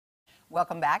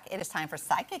Welcome back. It is time for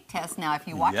Psychic Test. Now, if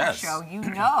you watch our show, you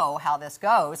know how this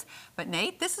goes. But,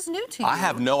 Nate, this is new to you. I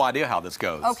have no idea how this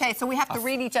goes. Okay, so we have to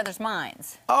read each other's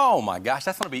minds. Oh, my gosh,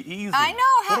 that's going to be easy. I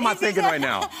know. How What am I thinking right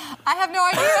now? I have no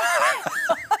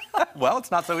idea. Well,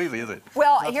 it's not so easy, is it?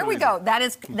 Well, here we go. That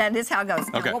is how it goes.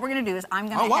 Okay. Now, what we're going to do is I'm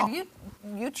going to have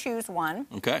you choose one.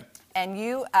 Okay. And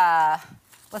you,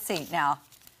 let's see. Now,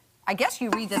 I guess you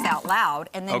read this out loud,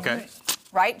 and then you,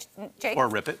 right, Jake? Or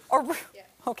rip it. Or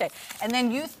okay, and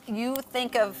then you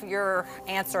think of your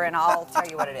answer, and I'll tell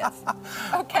you what it is.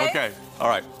 Okay. Okay. All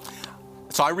right.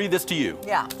 So I read this to you.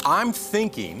 Yeah. I'm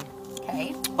thinking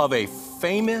of a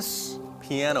famous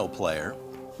piano player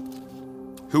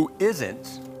who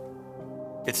isn't.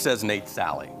 It says Nate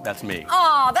Sally. That's me.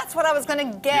 Oh, that's what I was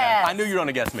going to guess. Yeah, I knew you were going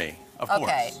to guess me. Of course.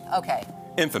 Okay. Okay.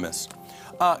 Infamous.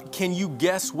 Can you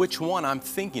guess which one I'm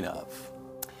thinking of?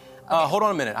 Hold on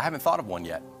a minute. I haven't thought of one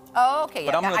yet. Oh, okay.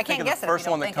 But I'm going to I think can't of guess the it if first you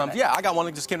don't one that think of comes. it. Yeah, I got one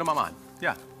that just came to my mind.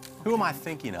 Yeah. Who am I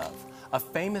thinking of? A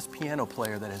famous piano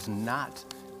player that is not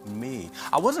me.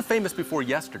 I wasn't famous before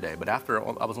yesterday, but after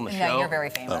I was on the show. No, you're very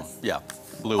famous. Yeah,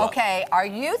 blew up. Okay, are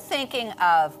you thinking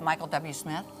of Michael W.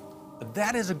 Smith?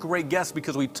 That is a great guess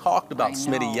because we talked about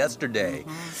Smitty yesterday.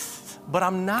 But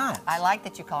I'm not. I like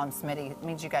that you call him Smitty. It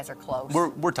means you guys are close.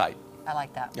 We're tight. I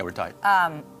like that. Yeah, we're tight.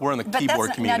 We're in the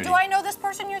keyboard community. Now, do I know this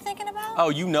person you're thinking about? Oh,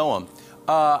 you know him.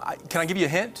 Can I give you a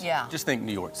hint? Yeah. Just think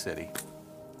New York City.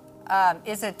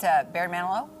 Is it Barry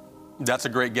Manilow? That's a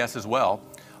great guess as well.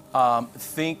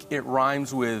 Think it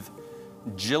rhymes with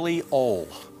Jilly Ole.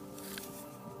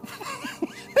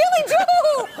 Billy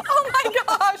Joel! Oh my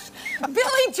gosh!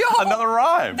 Billy Joel! Another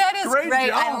rhyme. That is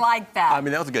great. I like that. I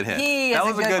mean, that was a good hint. That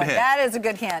was a good hint. That is a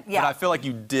good hint. Yeah. But I feel like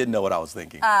you did know what I was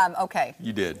thinking. Okay.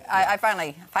 You did. I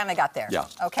finally got there. Yeah.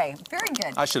 Okay. Very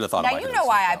good. I should have thought now, about it. Now, you know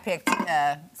why I picked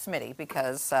Smitty,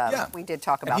 because we did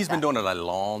talk about He's been doing it a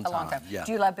long time. A long time. Yeah.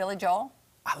 Do you love Billy Joel?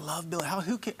 I love Billy.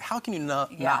 How can you not love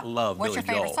Billy Joel? What's your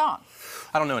favorite song?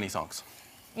 I don't know any songs.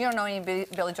 You don't know any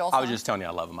Billy Joel songs? I was just telling you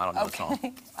I love him. I don't know a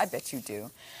song. I bet you do.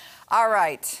 All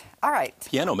right. All right.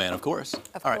 Piano Man, of course.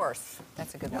 Of course.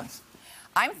 That's a good one.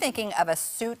 I'm thinking of a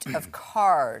suit of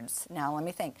cards. Now, let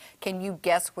me think. Can you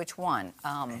guess which one?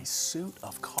 A suit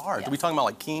of cards? Are we talking about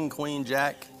like King, Queen,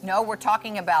 Jack? No, we're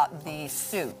talking about the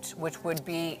suit, which would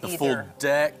be the full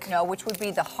deck? No, which would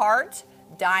be the heart,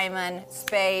 diamond,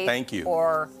 spade,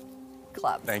 or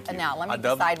club. Thank you. And now, let me decide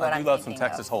what I'm thinking of. I do love some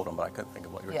Texas Hold'em, but I couldn't think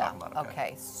of what you were talking about.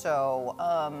 Okay, so,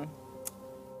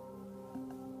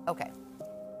 okay.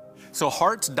 So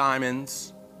hearts,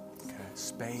 diamonds,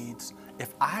 spades.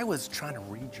 If I was trying to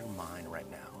read your mind right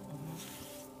now,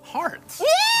 hearts.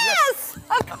 Yes,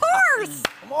 of course.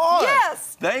 Come on.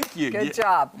 Yes. Thank you. Good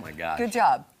job. Oh my gosh. Good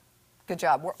job. Good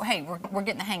job. We're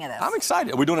getting the hang of this. I'm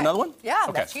excited. Are we doing another one? Yeah,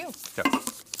 that's you. Okay.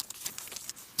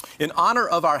 In honor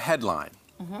of our headline,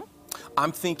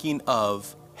 I'm thinking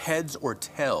of heads or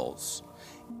tails.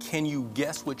 Can you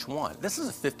guess which one? This is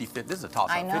a 50-50. This is a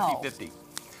toss-up. I know. 50-50.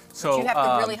 So you have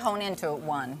to really hone into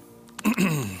one.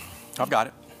 I've got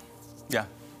it. Yeah.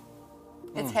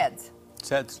 It's heads. It's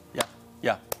heads. Yeah.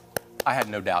 Yeah. I had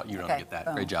no doubt you were going to get that.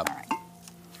 Boom. Great job. All right.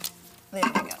 There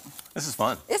we go. This is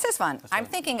fun. This is fun. I'm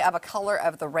thinking of a color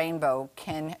of the rainbow.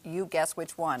 Can you guess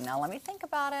which one? Now, let me think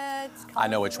about it. I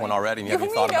know which one already, and you haven't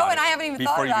even thought about it. and I haven't even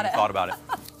thought about it. Before you even thought about it.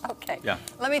 Okay. Yeah.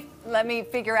 Let me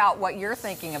figure out what you're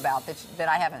thinking about that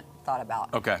I haven't thought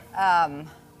about. Okay.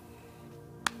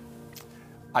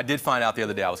 I did find out the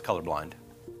other day I was colorblind.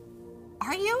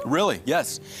 Are you? Really?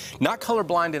 Yes. Not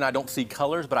colorblind and I don't see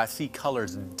colors, but I see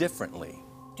colors differently.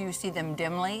 Do you see them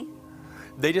dimly?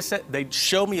 They just said, they'd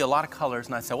show me a lot of colors,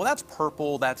 and I said, well, that's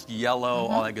purple, that's yellow,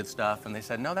 all that good stuff. And they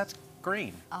said, no, that's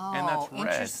green, and that's red.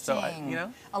 Interesting. So, you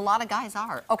know? A lot of guys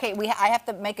are. Okay, I have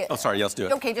to make it. Oh, sorry, let's do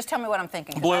it. Okay, just tell me what I'm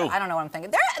thinking. Blue. I don't know what I'm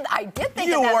thinking. I did think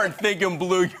You weren't thinking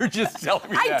blue, you're just telling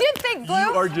me that. I did think blue,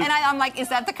 You are just... and I'm like, is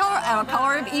that the color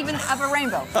of a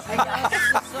rainbow?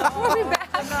 We'll be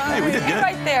back. Hey, we did good.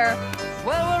 Right there.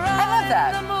 I love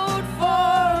that.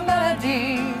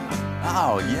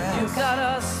 Oh, yes. You got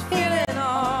us